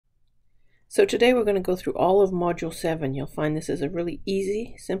So today we're going to go through all of Module 7. You'll find this is a really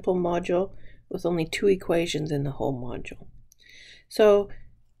easy, simple module with only 2 equations in the whole module. So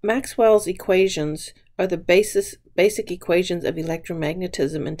Maxwell's equations are the basic equations of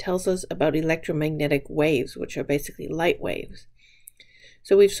electromagnetism and tells us about electromagnetic waves, which are basically light waves.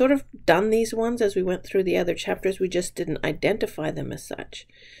 So we've sort of done these ones as we went through the other chapters, we just didn't identify them as such.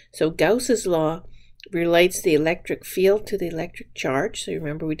 So Gauss's law relates the electric field to the electric charge. So you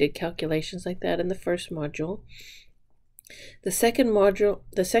remember we did calculations like that in the first module. The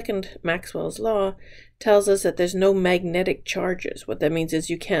second Maxwell's law tells us that there's no magnetic charges. What that means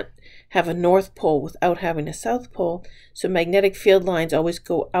is you can't have a north pole without having a south pole. So magnetic field lines always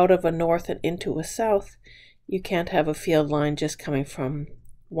go out of a north and into a south. You can't have a field line just coming from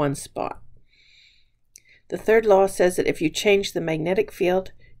one spot. The third law says that if you change the magnetic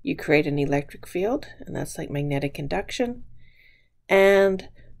field, you create an electric field, and that's like magnetic induction. And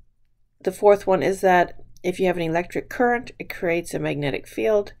the fourth one is that if you have an electric current, it creates a magnetic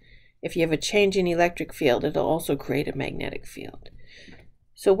field. If you have a change in electric field, it'll also create a magnetic field.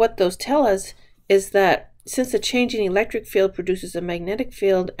 So what those tell us is that since a change in electric field produces a magnetic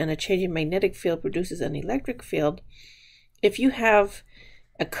field and a change in magnetic field produces an electric field, if you have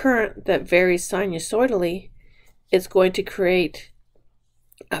a current that varies sinusoidally, it's going to create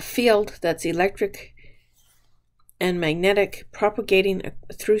a field that's electric and magnetic propagating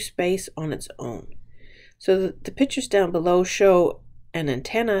through space on its own. So the pictures down below show an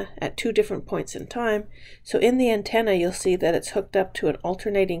antenna at 2 different points in time. So in the antenna, you'll see that it's hooked up to an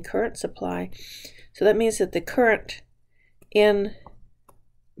alternating current supply. So that means that the current in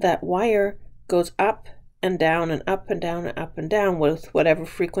that wire goes up and down and up and down and up and down with whatever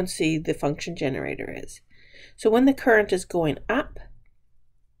frequency the function generator is. So when the current is going up,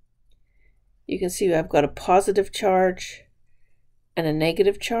 you can see I've got a positive charge and a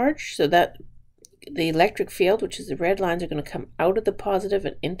negative charge, so that the electric field, which is the red lines, are going to come out of the positive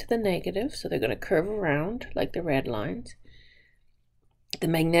and into the negative, so they're going to curve around like the red lines. The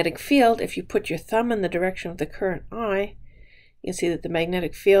magnetic field, if you put your thumb in the direction of the current I, you can see that the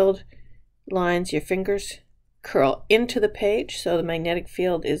magnetic field lines, your fingers curl into the page, so the magnetic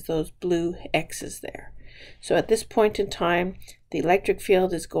field is those blue X's there. So at this point in time, the electric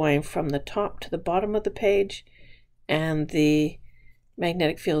field is going from the top to the bottom of the page, and the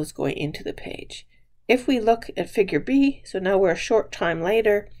magnetic field is going into the page. If we look at figure B, so now we're a short time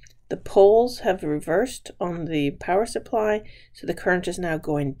later, the poles have reversed on the power supply, so the current is now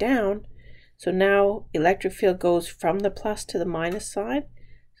going down. So now electric field goes from the plus to the minus side,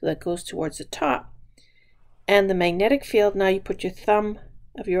 so that goes towards the top. And the magnetic field, now you put your thumb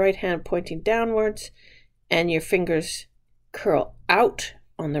of your right hand pointing downwards, and your fingers curl out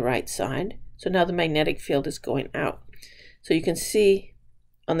on the right side. So now the magnetic field is going out. So you can see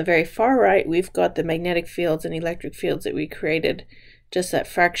on the very far right, we've got the magnetic fields and electric fields that we created just that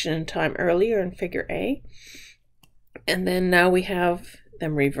fraction in time earlier in figure A. And then now we have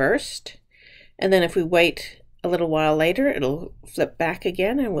them reversed. And then if we wait a little while later, it'll flip back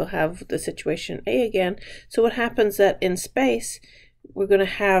again and we'll have the situation A again. So what happens that in space, we're going to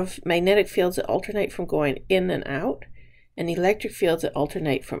have magnetic fields that alternate from going in and out, and electric fields that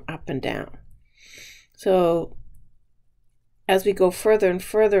alternate from up and down. So as we go further and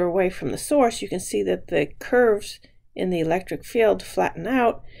further away from the source, you can see that the curves in the electric field flatten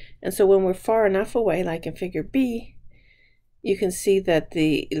out. And so when we're far enough away, like in figure B, you can see that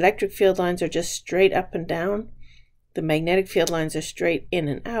the electric field lines are just straight up and down. The magnetic field lines are straight in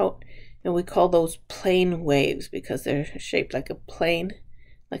and out. And we call those plane waves because they're shaped like a plane,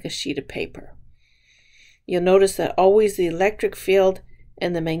 like a sheet of paper. You'll notice that always the electric field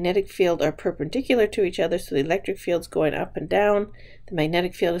and the magnetic field are perpendicular to each other, so the electric field's going up and down, the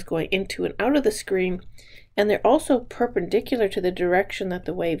magnetic field is going into and out of the screen, and they're also perpendicular to the direction that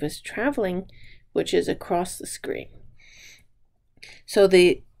the wave is traveling, which is across the screen. So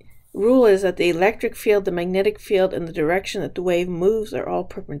the rule is that the electric field, the magnetic field, and the direction that the wave moves are all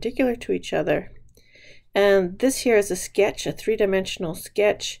perpendicular to each other. And this here is a sketch, a 3-dimensional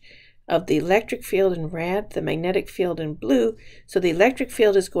sketch of the electric field in red, the magnetic field in blue. So the electric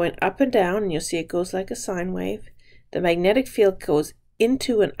field is going up and down, and you'll see it goes like a sine wave. The magnetic field goes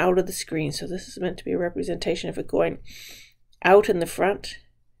into and out of the screen. So this is meant to be a representation of it going out in the front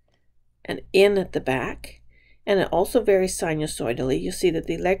and in at the back. And it also varies sinusoidally. You'll see that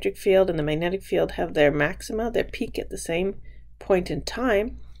the electric field and the magnetic field have their maxima, their peak at the same point in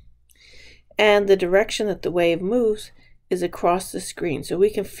time. And the direction that the wave moves is across the screen. So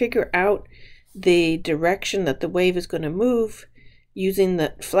we can figure out the direction that the wave is going to move using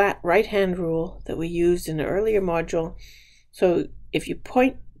the flat right-hand rule that we used in the earlier module. So if you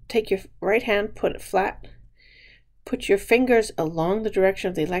point take your right hand, put it flat, put your fingers along the direction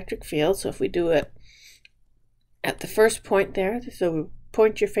of the electric field. So if we do it at the first point there, so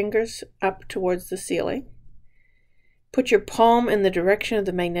point your fingers up towards the ceiling. Put your palm in the direction of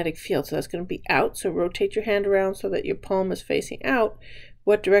the magnetic field. So that's going to be out. So rotate your hand around so that your palm is facing out.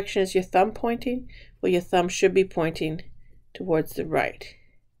 What direction is your thumb pointing? Well, your thumb should be pointing towards the right.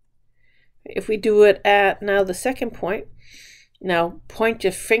 If we do it at now the second point, now point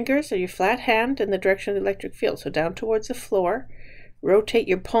your fingers or your flat hand in the direction of the electric field. So down towards the floor. Rotate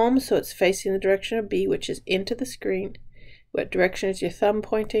your palm so it's facing the direction of B, which is into the screen. What direction is your thumb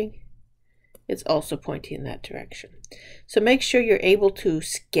pointing? It's also pointing in that direction. So make sure you're able to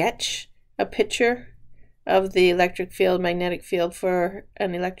sketch a picture of the electric field, magnetic field for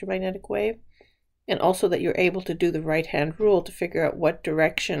an electromagnetic wave, and also that you're able to do the right-hand rule to figure out what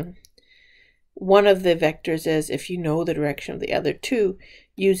direction one of the vectors is if you know the direction of the other two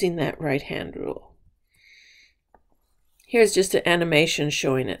using that right-hand rule. Here's just an animation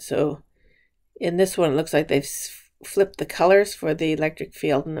showing it. So in this one, it looks like they've flipped the colors for the electric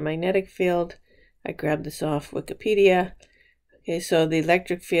field and the magnetic field. I grabbed this off Wikipedia. Okay, so the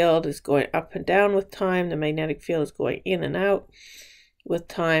electric field is going up and down with time. The magnetic field is going in and out with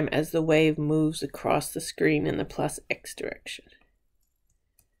time as the wave moves across the screen in the plus X direction.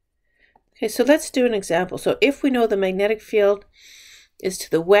 Okay, so let's do an example. So if we know the magnetic field is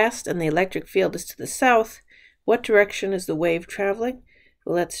to the west and the electric field is to the south, what direction is the wave traveling?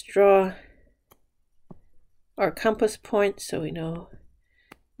 Well, let's draw our compass point so we know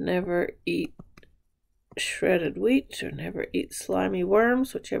never eat shredded wheat or never eat slimy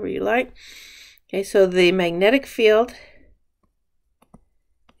worms, whichever you like. Okay, so the magnetic field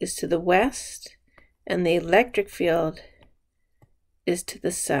is to the west and the electric field is to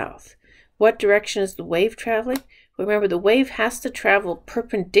the south. What direction is the wave traveling? Remember, the wave has to travel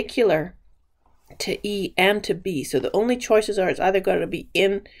perpendicular to E and to B. So the only choices are it's either got to be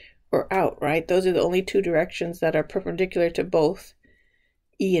in or out, right? Those are the only two directions that are perpendicular to both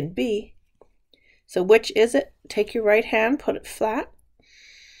E and B. So which is it? Take your right hand, put it flat,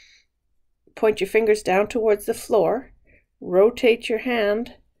 point your fingers down towards the floor, rotate your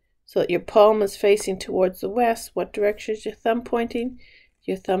hand so that your palm is facing towards the west. What direction is your thumb pointing?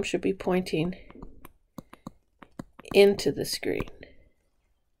 Your thumb should be pointing into the screen.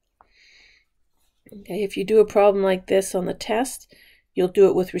 Okay, if you do a problem like this on the test, you'll do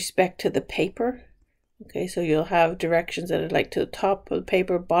it with respect to the paper. Okay, so you'll have directions that are like to the top of the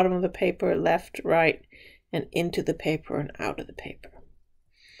paper, bottom of the paper, left, right, and into the paper and out of the paper.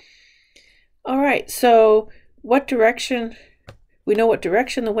 All right, so what direction, we know what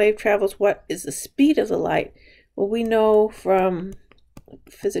direction the wave travels. What is the speed of the light? Well, we know from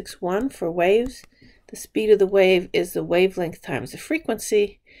Physics 1 for waves, the speed of the wave is the wavelength times the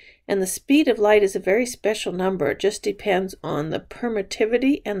frequency. And the speed of light is a very special number. It just depends on the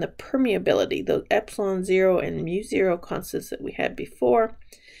permittivity and the permeability, those epsilon 0 and mu 0 constants that we had before.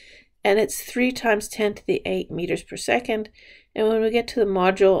 And it's 3 times 10 to the 8 meters per second. And when we get to the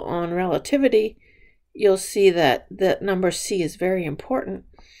module on relativity, you'll see that the number C is very important.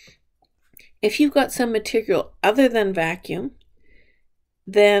 If you've got some material other than vacuum,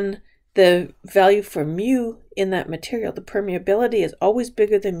 then the value for mu in that material, the permeability, is always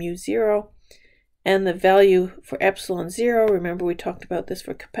bigger than mu 0. And the value for epsilon 0, remember we talked about this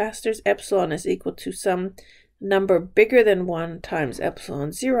for capacitors, epsilon is equal to some number bigger than 1 times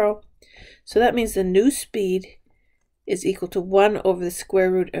epsilon 0. So that means the new speed is equal to 1 over the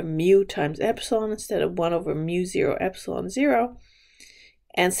square root of mu times epsilon instead of 1 over mu 0 epsilon 0.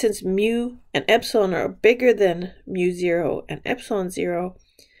 And since mu and epsilon are bigger than mu 0 and epsilon 0,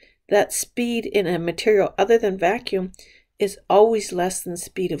 that speed in a material other than vacuum is always less than the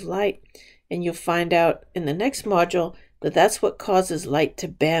speed of light. And you'll find out in the next module that that's what causes light to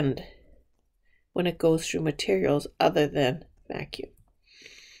bend when it goes through materials other than vacuum.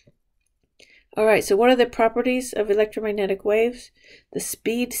 All right, so what are the properties of electromagnetic waves? The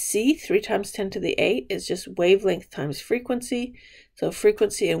speed c, 3 times 10 to the 8, is just wavelength times frequency. So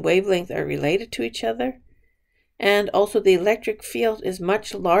frequency and wavelength are related to each other. And also the electric field is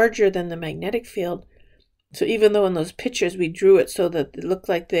much larger than the magnetic field. So even though in those pictures we drew it so that it looked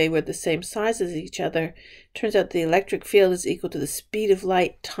like they were the same size as each other, turns out the electric field is equal to the speed of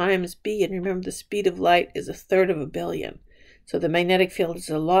light times b. And remember, the speed of light is 1/3 of a billion. So the magnetic field is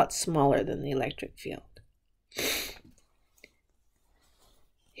a lot smaller than the electric field.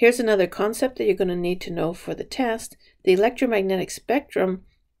 Here's another concept that you're going to need to know for the test. The electromagnetic spectrum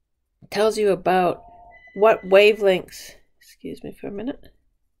tells you about what wavelengths, excuse me for a minute.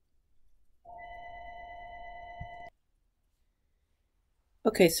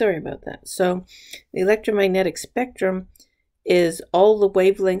 Okay, sorry about that. So the electromagnetic spectrum is all the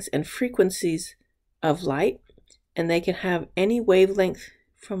wavelengths and frequencies of light, and they can have any wavelength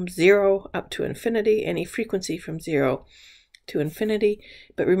from 0 up to infinity, any frequency from 0 to infinity.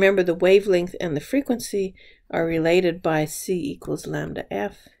 But remember, the wavelength and the frequency are related by C equals lambda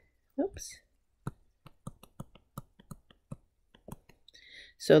F. Oops.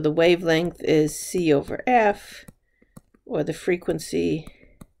 So the wavelength is C over F, or the frequency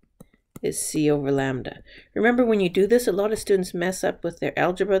is C over lambda. Remember, when you do this, a lot of students mess up with their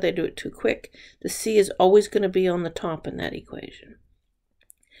algebra. They do it too quick. The C is always going to be on the top in that equation.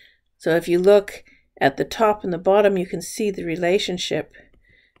 So if you look at the top and the bottom, you can see the relationship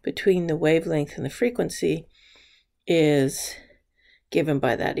between the wavelength and the frequency is given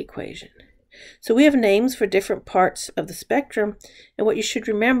by that equation. So we have names for different parts of the spectrum, and what you should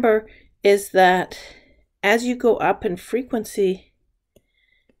remember is that as you go up in frequency,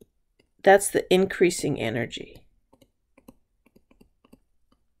 that's the increasing energy.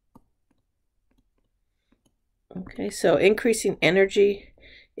 Okay, so increasing energy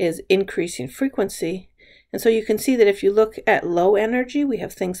is increasing frequency. And so you can see that if you look at low energy, we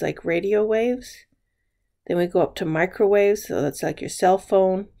have things like radio waves. Then we go up to microwaves, so that's like your cell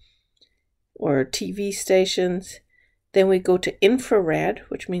phone or TV stations. Then we go to infrared,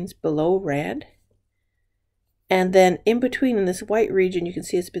 which means below red. And then in between, in this white region, you can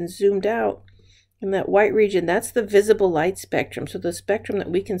see it's been zoomed out. In that white region, that's the visible light spectrum. So the spectrum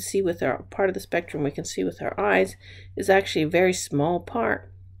that we can see with our, part of the spectrum we can see with our eyes, is actually a very small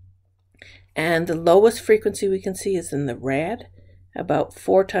part. And the lowest frequency we can see is in the red, about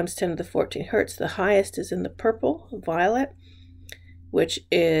 4 times 10 to the 14 hertz. The highest is in the purple, violet, which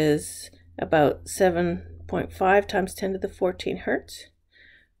is about 7.5 times 10 to the 14 hertz.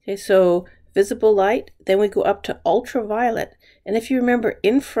 Okay, so visible light, then we go up to ultraviolet. And if you remember,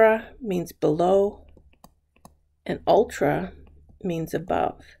 infra means below and ultra means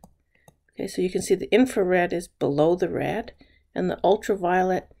above. Okay, so you can see the infrared is below the red and the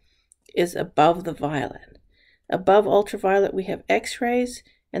ultraviolet is above the violet. Above ultraviolet we have X-rays,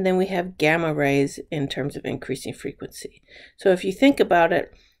 and then we have gamma rays in terms of increasing frequency. So if you think about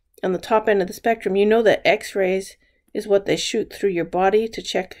it, on the top end of the spectrum, you know that X-rays is what they shoot through your body to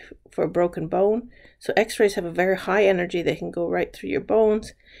check for a broken bone. So X-rays have a very high energy. They can go right through your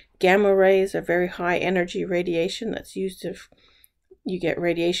bones. Gamma rays are very high energy radiation that's used if you get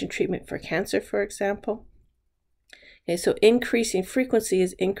radiation treatment for cancer, for example. Okay, so increasing frequency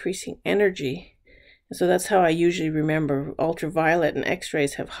is increasing energy. And so that's how I usually remember. Ultraviolet and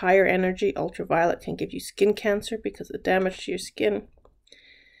X-rays have higher energy. Ultraviolet can give you skin cancer because of the damage to your skin.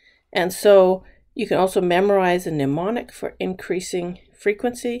 And so you can also memorize a mnemonic for increasing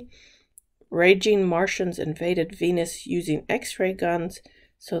frequency. Raging Martians invaded Venus using X-ray guns.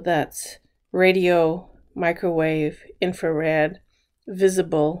 So that's radio, microwave, infrared,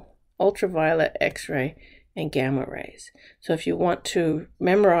 visible, ultraviolet, X-ray, and gamma rays. So if you want to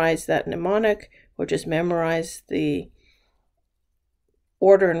memorize that mnemonic or just memorize the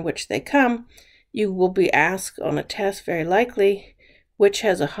order in which they come, you will be asked on a test very likely which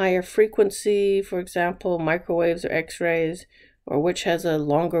has a higher frequency, for example, microwaves or X-rays, or which has a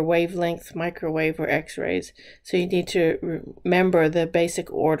longer wavelength, microwave or X-rays. So you need to remember the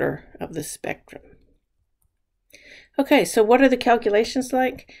basic order of the spectrum. Okay, so what are the calculations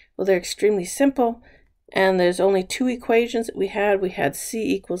like? Well, they're extremely simple, and there's only 2 equations that we had. We had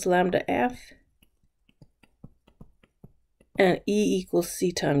C equals lambda F, and E equals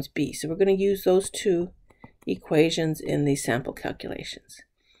C times B. So we're going to use those 2 equations in the sample calculations.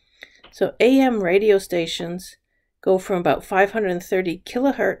 So AM radio stations go from about 530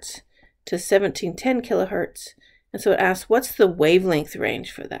 kilohertz to 1710 kilohertz. And so it asks, what's the wavelength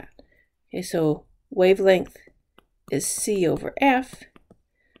range for that? Okay, so wavelength is C over F.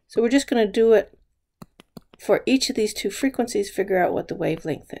 So we're just going to do it for each of these 2 frequencies, figure out what the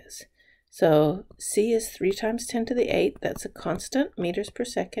wavelength is. So C is 3 times 10 to the 8. That's a constant, meters per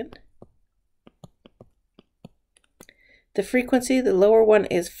second. The frequency, the lower one,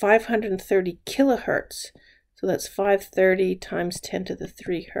 is 530 kilohertz. So that's 530 times 10 to the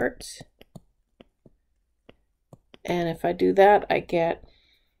 3 hertz. And if I do that, I get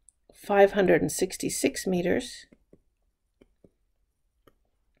 566 meters.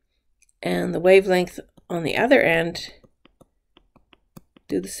 And the wavelength on the other end,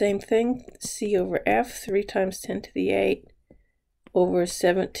 do the same thing. C over F, 3 times 10 to the 8 over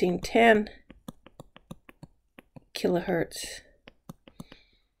 1710 kilohertz,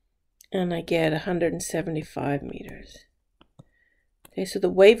 and I get 175 meters. Okay, so the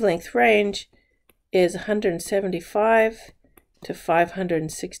wavelength range is 175 to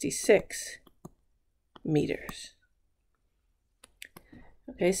 566 meters.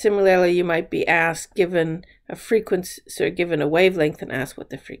 Okay, similarly, you might be asked, given a frequency, so given a wavelength, and asked what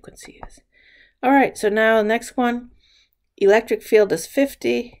the frequency is. All right, so now the next one, electric field is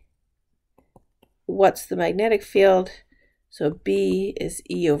 50. What's the magnetic field? So B is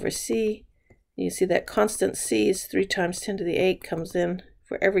E over C. You see that constant C is 3 times 10 to the 8 comes in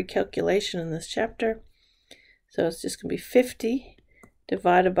for every calculation in this chapter. So it's just going to be 50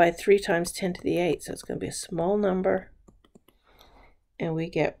 divided by 3 times 10 to the 8. So it's going to be a small number. And we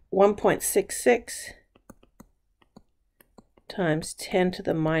get 1.66 times 10 to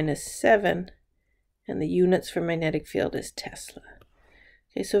the minus 7. And the units for magnetic field is Tesla.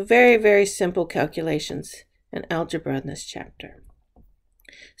 Okay, so very, very simple calculations and algebra in this chapter.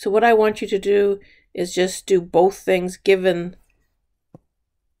 So what I want you to do is just do both things given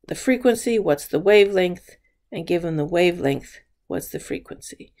the frequency, what's the wavelength, and given the wavelength, what's the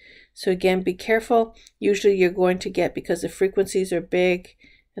frequency. So again, be careful. Usually you're going to get, because the frequencies are big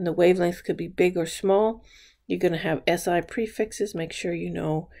and the wavelength could be big or small, you're going to have SI prefixes. Make sure you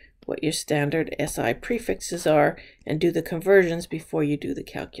know what your standard SI prefixes are and do the conversions before you do the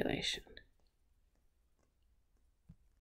calculation.